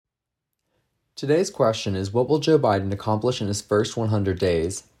Today's question is, what will Joe Biden accomplish in his first 100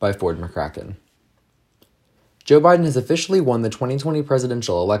 days? By Ford McCracken. Joe Biden has officially won the 2020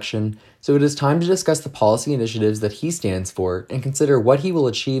 presidential election, so it is time to discuss the policy initiatives that he stands for and consider what he will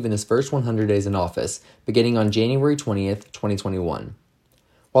achieve in his first 100 days in office, beginning on January 20th, 2021.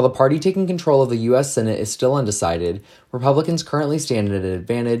 While the party taking control of the U.S. Senate is still undecided, Republicans currently stand at an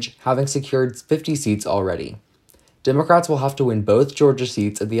advantage, having secured 50 seats already. Democrats will have to win both Georgia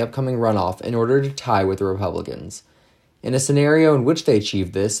seats at the upcoming runoff in order to tie with the Republicans. In a scenario in which they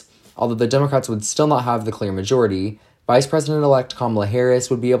achieve this, although the Democrats would still not have the clear majority, Vice President-elect Kamala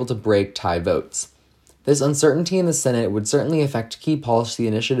Harris would be able to break tie votes. This uncertainty in the Senate would certainly affect key policy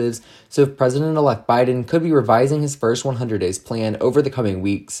initiatives, so President-elect Biden could be revising his first 100 days plan over the coming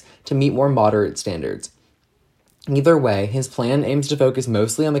weeks to meet more moderate standards. Either way, his plan aims to focus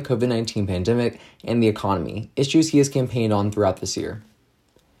mostly on the COVID-19 pandemic and the economy, issues he has campaigned on throughout this year.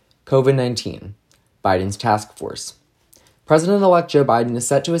 COVID-19, Biden's task force. President-elect Joe Biden is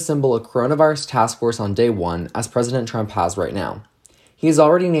set to assemble a coronavirus task force on day one, as President Trump has right now. He has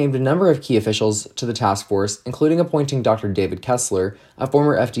already named a number of key officials to the task force, including appointing Dr. David Kessler, a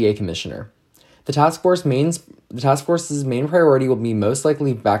former FDA commissioner. The task force's main priority will be most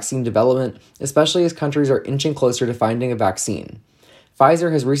likely vaccine development, especially as countries are inching closer to finding a vaccine.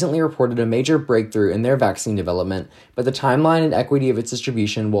 Pfizer has recently reported a major breakthrough in their vaccine development, but the timeline and equity of its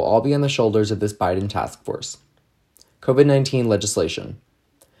distribution will all be on the shoulders of this Biden task force. COVID-19 legislation.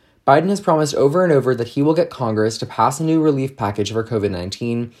 Biden has promised over and over that he will get Congress to pass a new relief package for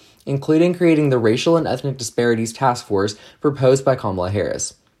COVID-19, including creating the Racial and Ethnic Disparities Task Force proposed by Kamala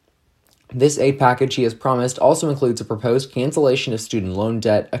Harris. This aid package he has promised also includes a proposed cancellation of student loan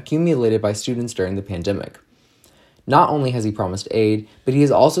debt accumulated by students during the pandemic. Not only has he promised aid, but he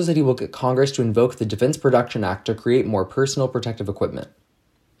has also said he will get Congress to invoke the Defense Production Act to create more personal protective equipment.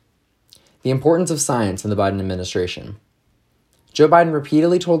 The importance of science in the Biden administration. Joe Biden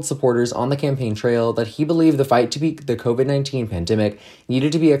repeatedly told supporters on the campaign trail that he believed the fight to beat the COVID-19 pandemic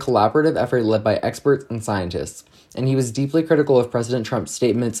needed to be a collaborative effort led by experts and scientists, and he was deeply critical of President Trump's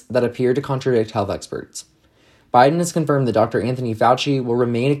statements that appeared to contradict health experts. Biden has confirmed that Dr. Anthony Fauci will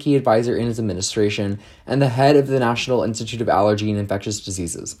remain a key advisor in his administration and the head of the National Institute of Allergy and Infectious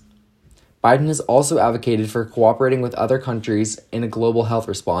Diseases. Biden has also advocated for cooperating with other countries in a global health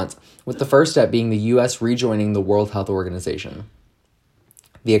response, with the first step being the U.S. rejoining the World Health Organization.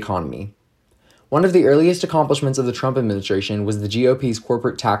 The economy. One of the earliest accomplishments of the Trump administration was the GOP's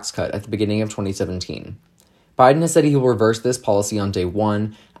corporate tax cut at the beginning of 2017. Biden has said he will reverse this policy on day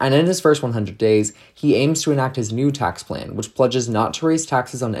one, and in his first 100 days, he aims to enact his new tax plan, which pledges not to raise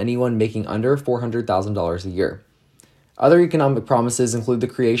taxes on anyone making under $400,000 a year. Other economic promises include the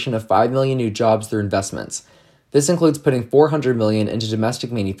creation of 5 million new jobs through investments. This includes putting $400 million into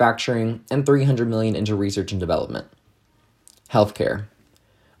domestic manufacturing and $300 million into research and development. Healthcare.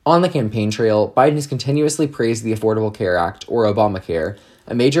 On the campaign trail, Biden has continuously praised the Affordable Care Act, or Obamacare,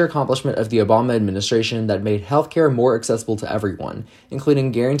 a major accomplishment of the Obama administration that made healthcare more accessible to everyone,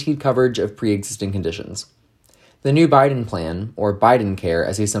 including guaranteed coverage of pre-existing conditions. The new Biden plan, or Biden Care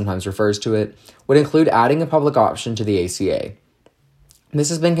as he sometimes refers to it, would include adding a public option to the ACA. This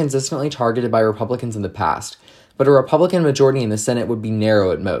has been consistently targeted by Republicans in the past, but a Republican majority in the Senate would be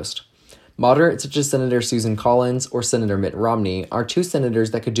narrow at most. Moderates such as Senator Susan Collins or Senator Mitt Romney are two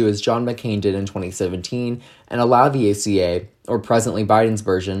senators that could do as John McCain did in 2017 and allow the ACA, or presently Biden's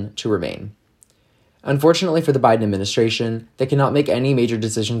version, to remain. Unfortunately for the Biden administration, they cannot make any major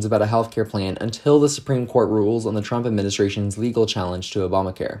decisions about a healthcare plan until the Supreme Court rules on the Trump administration's legal challenge to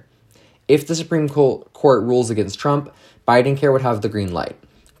Obamacare. If the Supreme Court rules against Trump, Biden Care would have the green light.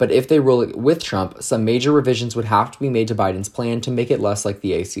 But if they rule with Trump, some major revisions would have to be made to Biden's plan to make it less like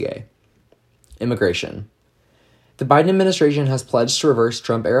the ACA. Immigration. The Biden administration has pledged to reverse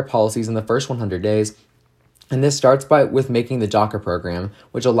Trump-era policies in the first 100 days, and this starts with making the DACA program,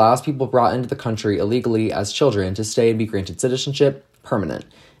 which allows people brought into the country illegally as children to stay and be granted citizenship, permanent,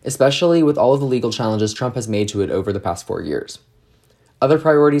 especially with all of the legal challenges Trump has made to it over the past 4 years. Other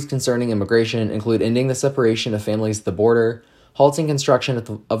priorities concerning immigration include ending the separation of families at the border, halting construction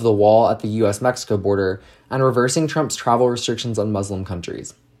of the wall at the U.S.-Mexico border, and reversing Trump's travel restrictions on Muslim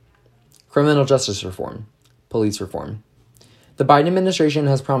countries. Criminal justice reform. Police reform. The Biden administration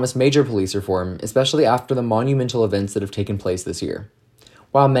has promised major police reform, especially after the monumental events that have taken place this year.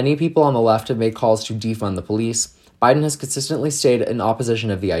 While many people on the left have made calls to defund the police, Biden has consistently stayed in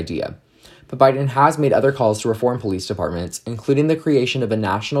opposition of the idea. But Biden has made other calls to reform police departments, including the creation of a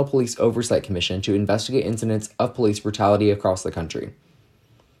National Police Oversight Commission to investigate incidents of police brutality across the country.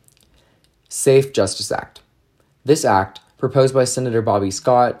 Safe Justice Act. This act, proposed by Senator Bobby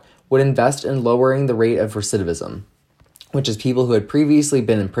Scott, would invest in lowering the rate of recidivism, which is people who had previously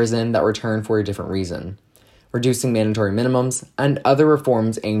been in prison that returned for a different reason, reducing mandatory minimums, and other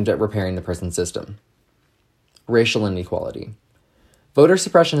reforms aimed at repairing the prison system. Racial inequality. Voter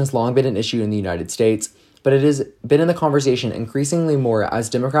suppression has long been an issue in the United States, but it has been in the conversation increasingly more as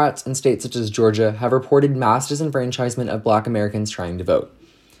Democrats in states such as Georgia have reported mass disenfranchisement of Black Americans trying to vote.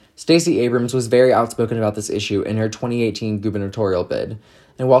 Stacey Abrams was very outspoken about this issue in her 2018 gubernatorial bid,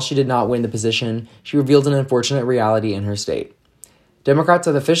 and while she did not win the position, she revealed an unfortunate reality in her state. Democrats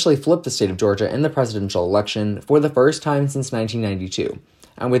have officially flipped the state of Georgia in the presidential election for the first time since 1992,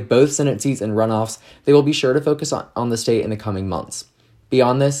 and with both Senate seats and runoffs, they will be sure to focus on the state in the coming months.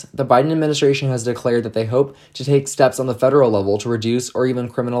 Beyond this, the Biden administration has declared that they hope to take steps on the federal level to reduce or even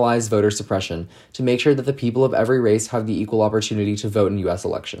criminalize voter suppression to make sure that the people of every race have the equal opportunity to vote in U.S.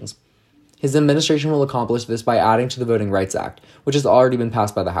 elections. His administration will accomplish this by adding to the Voting Rights Act, which has already been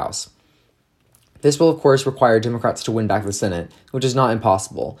passed by the House. This will, of course, require Democrats to win back the Senate, which is not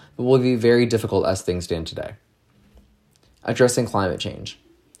impossible, but will be very difficult as things stand today. Addressing climate change.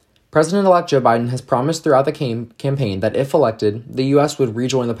 President-elect Joe Biden has promised throughout the campaign that if elected, the U.S. would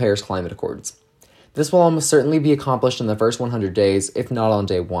rejoin the Paris Climate Accords. This will almost certainly be accomplished in the first 100 days, if not on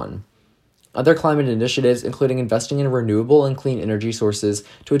day one. Other climate initiatives, including investing in renewable and clean energy sources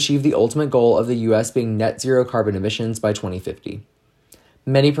to achieve the ultimate goal of the U.S. being net zero carbon emissions by 2050.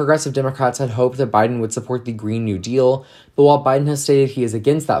 Many progressive Democrats had hoped that Biden would support the Green New Deal, but while Biden has stated he is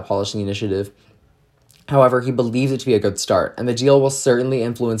against that policy initiative, however, he believes it to be a good start, and the deal will certainly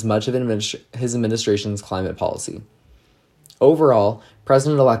influence much of his administration's climate policy. Overall,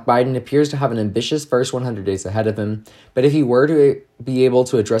 President-elect Biden appears to have an ambitious first 100 days ahead of him, but if he were to be able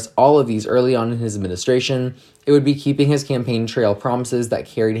to address all of these early on in his administration, it would be keeping his campaign trail promises that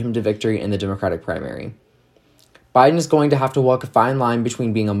carried him to victory in the Democratic primary. Biden is going to have to walk a fine line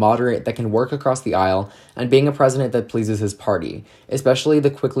between being a moderate that can work across the aisle and being a president that pleases his party, especially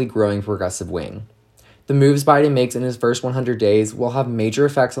the quickly growing progressive wing. The moves Biden makes in his first 100 days will have major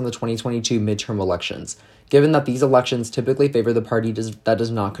effects on the 2022 midterm elections, given that these elections typically favor the party that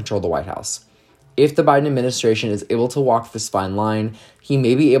does not control the White House. If the Biden administration is able to walk this fine line, he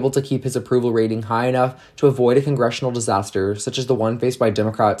may be able to keep his approval rating high enough to avoid a congressional disaster such as the one faced by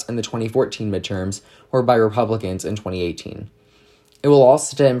Democrats in the 2014 midterms or by Republicans in 2018. It will all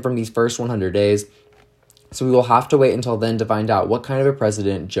stem from these first 100 days, so we will have to wait until then to find out what kind of a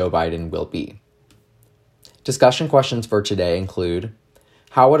president Joe Biden will be. Discussion questions for today include: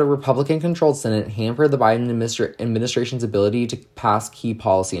 how would a Republican-controlled Senate hamper the Biden administration's ability to pass key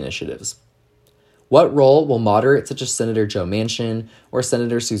policy initiatives? What role will moderates such as Senator Joe Manchin or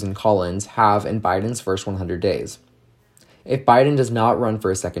Senator Susan Collins have in Biden's first 100 days? If Biden does not run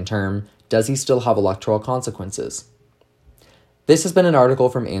for a second term, does he still have electoral consequences? This has been an article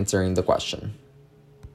from Answering the Question.